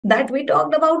that we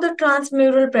talked about the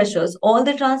transmural pressures. All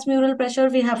the transmural pressure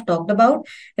we have talked about,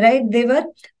 right? They were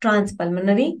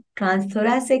transpulmonary,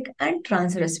 transthoracic, and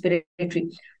transrespiratory.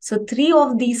 So 3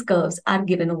 of these curves are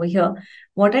given over here.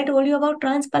 What I told you about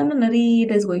transpulmonary,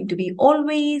 it is going to be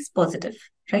always positive,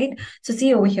 right? So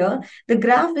see over here, the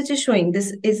graph which is showing,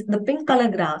 this is the pink color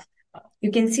graph.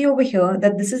 You can see over here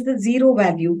that this is the 0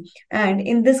 value. And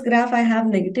in this graph, I have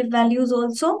negative values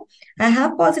also. I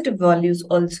have positive values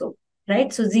also,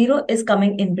 right? So 0 is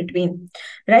coming in between,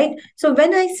 right? So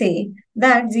when I say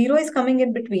that 0 is coming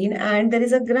in between and there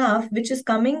is a graph which is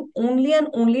coming only and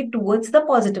only towards the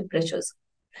positive pressures,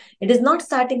 it is not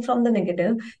starting from the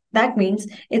negative. That means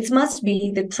it must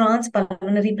be the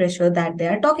transpulmonary pressure that they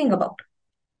are talking about,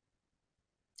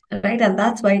 right? And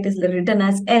that's why it is written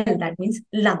as L, that means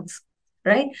lungs,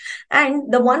 right?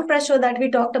 And the one pressure that we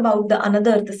talked about,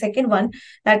 the second one,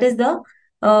 that is the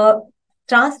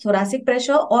transthoracic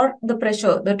pressure, or the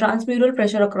pressure, the transmural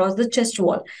pressure across the chest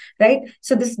wall, right?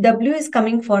 So this W is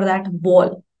coming for that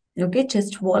wall. Okay,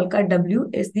 chest wall ka W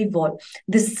is the wall.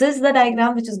 This is the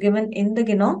diagram which is given in the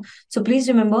GNOM. So please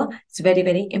remember, it's very,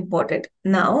 very important.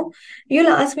 Now, you'll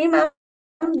ask me, ma'am,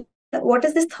 what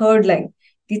is this third line?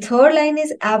 The third line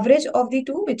is average of the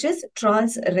two, which is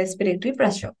transrespiratory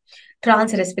pressure.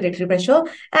 Transrespiratory pressure.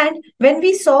 And when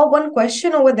we saw one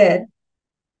question over there,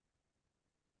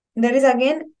 there is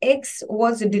again X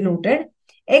was denoted.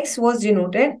 X was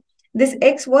denoted. This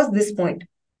X was this point.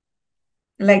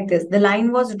 Like this. The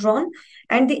line was drawn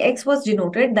and the X was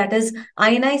denoted. That is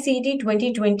INICET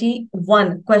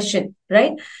 2021 question,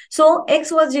 right? So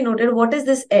X was denoted. What is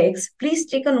this X? Please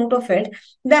take a note of it.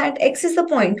 That X is the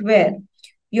point where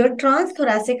your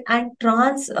transthoracic and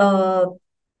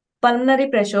pulmonary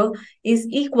pressure is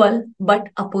equal but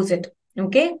opposite.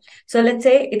 Okay, so let's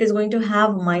say it is going to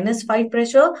have -5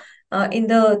 pressure in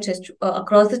the chest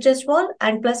across the chest wall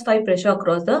and +5 pressure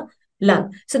across the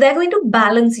lung. So they're going to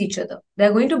balance each other.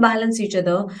 They're going to balance each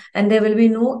other, and there will be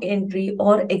no entry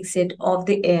or exit of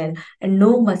the air, and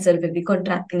no muscle will be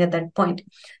contracting at that point.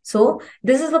 So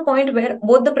this is the point where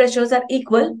both the pressures are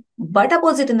equal but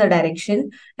opposite in the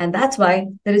direction, and that's why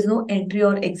there is no entry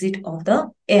or exit of the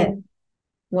air.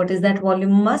 What is that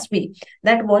volume must be?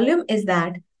 That volume is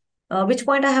that, which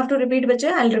point I have to repeat, Bache?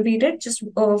 I'll repeat it. Just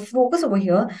focus over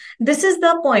here. This is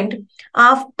the point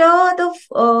after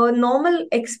the normal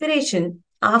expiration.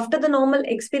 After the normal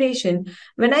expiration,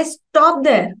 when I stop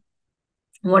there,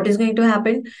 what is going to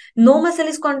happen? No muscle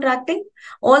is contracting.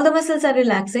 All the muscles are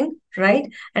relaxing, right?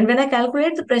 And when I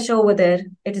calculate the pressure over there,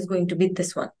 it is going to be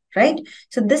this one, right?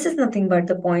 So this is nothing but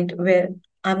the point where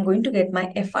I'm going to get my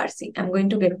FRC. I'm going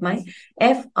to get my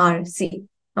FRC,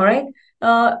 all right?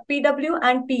 PW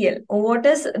and PL. What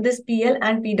is this PL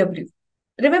and PW?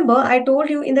 Remember, I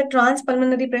told you in the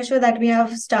transpulmonary pressure that we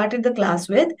have started the class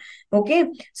with. Okay,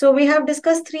 so we have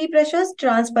discussed 3 pressures: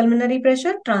 transpulmonary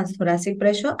pressure, transthoracic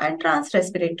pressure, and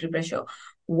transrespiratory pressure.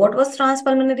 What was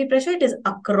transpulmonary pressure? It is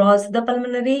across the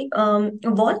pulmonary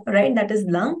wall, right? That is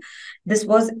lung. This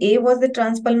was A was the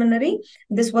transpulmonary.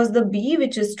 This was the B,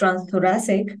 which is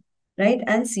transthoracic, right?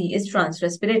 And C is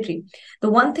transrespiratory. The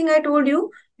one thing I told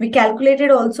you, we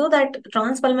calculated also that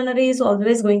transpulmonary is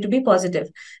always going to be positive.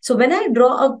 So when I draw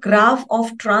a graph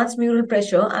of transmural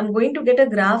pressure, I'm going to get a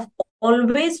graph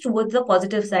always towards the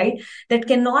positive side. That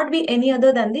cannot be any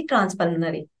other than the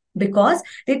transpulmonary, because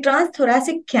the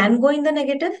transthoracic can go in the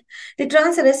negative. The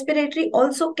transrespiratory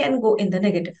also can go in the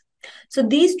negative. So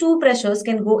these 2 pressures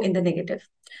can go in the negative.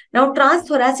 Now,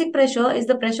 transthoracic pressure is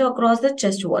the pressure across the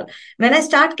chest wall. When I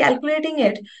start calculating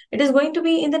it, it is going to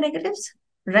be in the negatives,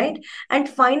 right? And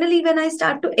finally, when I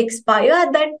start to expire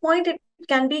at that point, it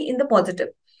can be in the positive.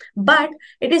 But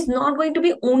it is not going to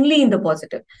be only in the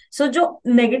positive. So, जो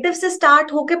negative से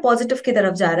start होके positive की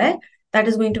तरफ जा रहा है, that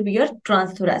is going to be your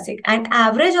transthoracic. And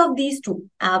average of these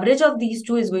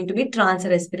two is going to be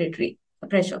transrespiratory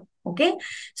pressure. Okay.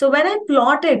 So when I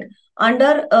plot it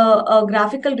under a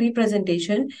graphical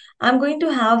representation, I'm going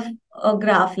to have a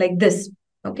graph like this.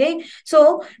 Okay,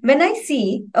 so when I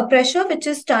see a pressure which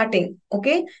is starting,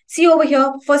 okay, see over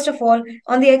here, first of all,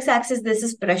 on the x-axis, this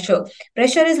is pressure.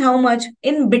 Pressure is how much?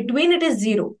 In between, it is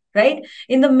 0, right?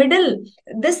 In the middle,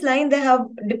 this line they have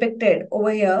depicted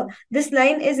over here, this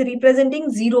line is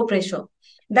representing 0 pressure.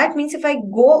 That means if I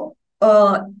go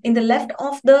in the left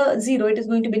of the 0, it is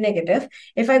going to be negative.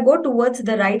 If I go towards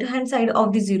the right hand side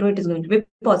of the 0, it is going to be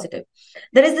positive.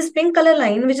 There is this pink color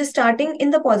line which is starting in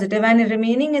the positive and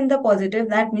remaining in the positive.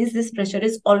 That means this pressure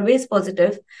is always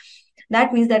positive.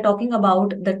 That means they're talking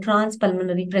about the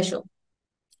transpulmonary pressure.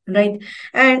 right?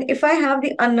 And if I have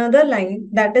the another line,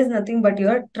 that is nothing but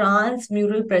your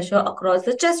transmural pressure across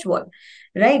the chest wall,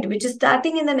 right, which is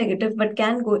starting in the negative but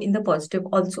can go in the positive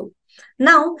also.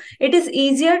 Now it is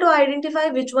easier to identify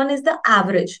which one is the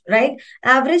average, right?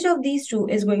 Average of these two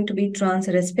is going to be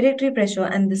transrespiratory pressure,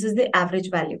 and this is the average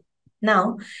value.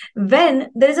 Now when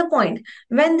there is a point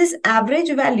when this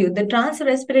average value, the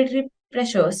transrespiratory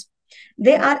pressures,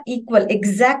 they are equal,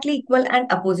 exactly equal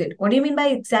and opposite. What do you mean by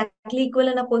exactly equal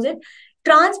and opposite?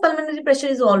 Transpulmonary pressure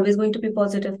is always going to be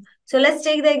positive. So let's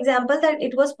take the example that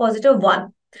it was positive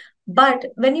 1. But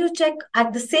when you check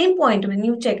at the same point, when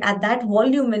you check at that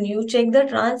volume, when you check the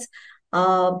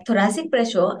thoracic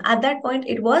pressure, at that point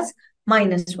it was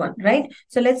 -1, right?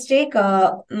 So let's take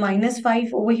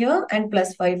 -5 over here and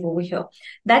 +5 over here.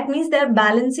 That means they're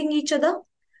balancing each other.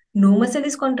 No muscle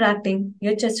is contracting,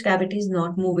 your chest cavity is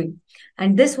not moving.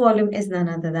 And this volume is none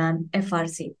other than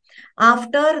FRC.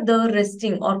 After the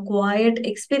resting or quiet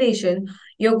expiration,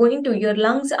 your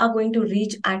lungs are going to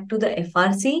reach at to the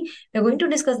FRC. We're going to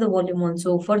discuss the volume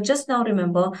also. For just now,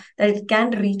 remember that it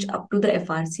can reach up to the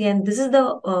FRC, and this is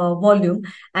the volume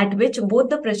at which both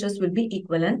the pressures will be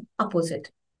equal and opposite.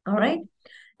 All right.